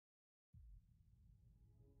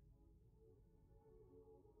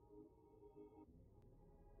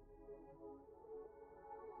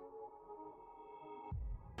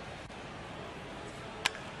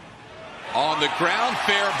On the ground,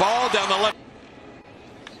 fair ball down the left.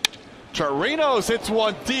 Chirinos hits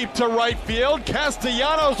one deep to right field.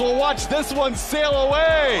 Castellanos will watch this one sail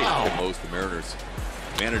away. Wow. Most the Mariners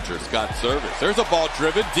manager Scott Service. There's a ball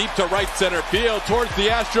driven deep to right center field towards the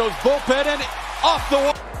Astros bullpen and off the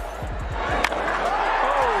wall.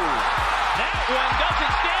 That one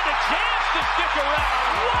doesn't stand a chance to stick around.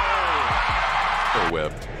 Whoa!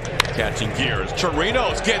 Webb catching gears.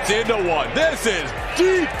 Chirinos gets into one. This is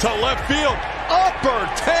deep to left field. Upper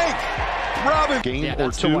tank. Robin. Game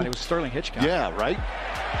or two. It was Sterling Hitchcock. Yeah, right.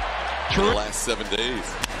 For the last 7 days.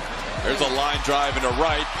 There's a line drive into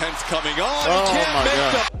right. Pence coming on. Oh, he can't my make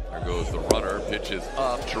God. There goes the runner. Pitches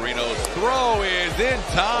up. Chirinos' throw is in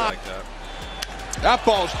time. That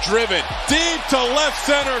ball's driven deep to left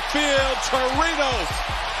center field. Chirinos.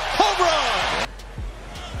 Home run.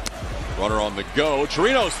 Runner on the go.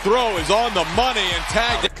 Chirinos' throw is on the money and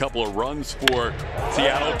tagged. A couple of runs for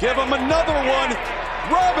Seattle. Give him another one.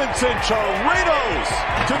 Robinson Chirinos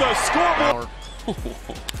to the scoreboard.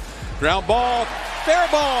 Ground ball, fair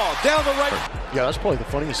ball, down the right. Yeah, that's probably the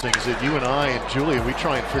funniest thing is that you and I and Julia, we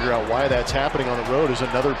try and figure out why that's happening on the road. Is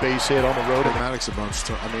another base hit on the road. Maddox a bunch.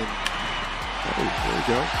 I mean, there you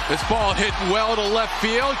go. This ball hit well to left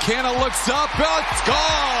field. Canna looks up, it's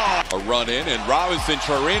gone. A run in, and Robinson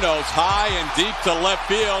Chirinos high and deep to left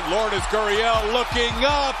field. Lourdes Gurriel looking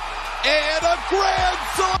up, and a grand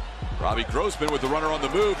slam. Robbie Grossman with the runner on the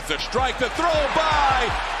move. It's a strike. The throw by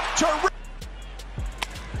Chirinos.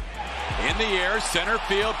 In the air, center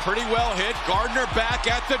field, pretty well hit. Gardner back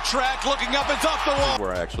at the track, looking up, it's off the wall.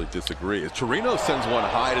 Where I actually disagree is Chirinos sends one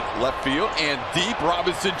high to left field and deep.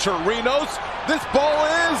 Robinson Chirinos. This ball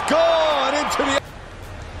is gone into the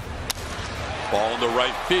ball in the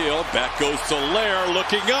right field. Back goes Soler,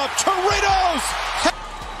 looking up. Chirinos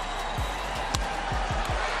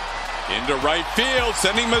into right field,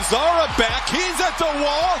 sending Mazzara back. He's at the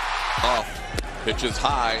wall. Off. Pitches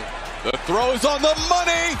high. The throw is on the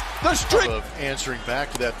money. The streak of answering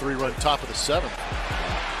back to that 3-run top of the 7th.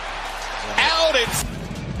 Out. It's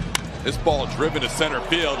this ball driven to center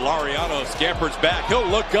field. Laureano scampers back. He'll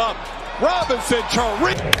look up. Robinson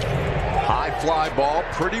Chirinos. High fly ball,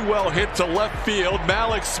 pretty well hit to left field.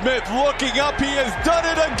 Malik Smith looking up. He has done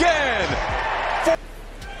it again.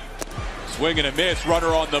 Swing and a miss. Runner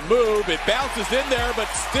on the move. It bounces in there, but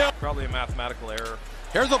still. Probably a mathematical error.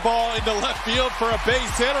 Here's a ball into left field for a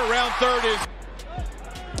base hit. Around third is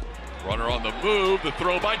runner on the move. The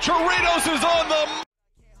throw by Chirinos is on the.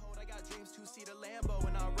 I got dreams to see the Lambo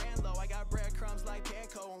and I ran low. I got breadcrumbs like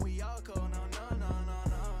panko and we all go no.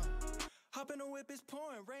 Hop in the whip is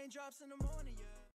pouring, raindrops in the morning. Yeah.